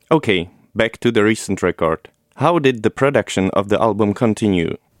Okay, back to the recent record. How did the production of the album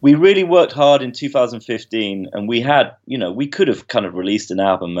continue? We really worked hard in 2015, and we had, we could have kind of released an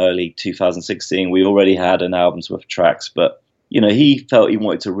album early 2016. We already had an album's worth of tracks, but, he felt he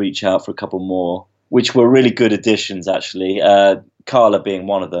wanted to reach out for a couple more, which were really good additions, actually. Carla being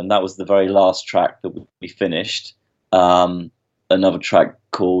one of them. That was the very last track that we finished. Another track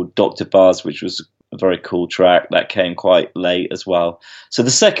called Dr. Buzz, which was a very cool track that came quite late as well. So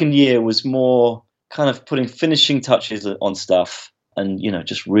the second year was more kind of putting finishing touches on stuff and,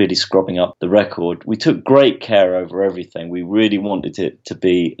 just really scrubbing up the record. We took great care over everything. We really wanted it to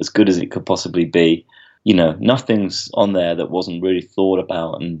be as good as it could possibly be. Nothing's on there that wasn't really thought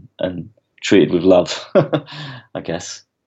about and treated with love, I guess.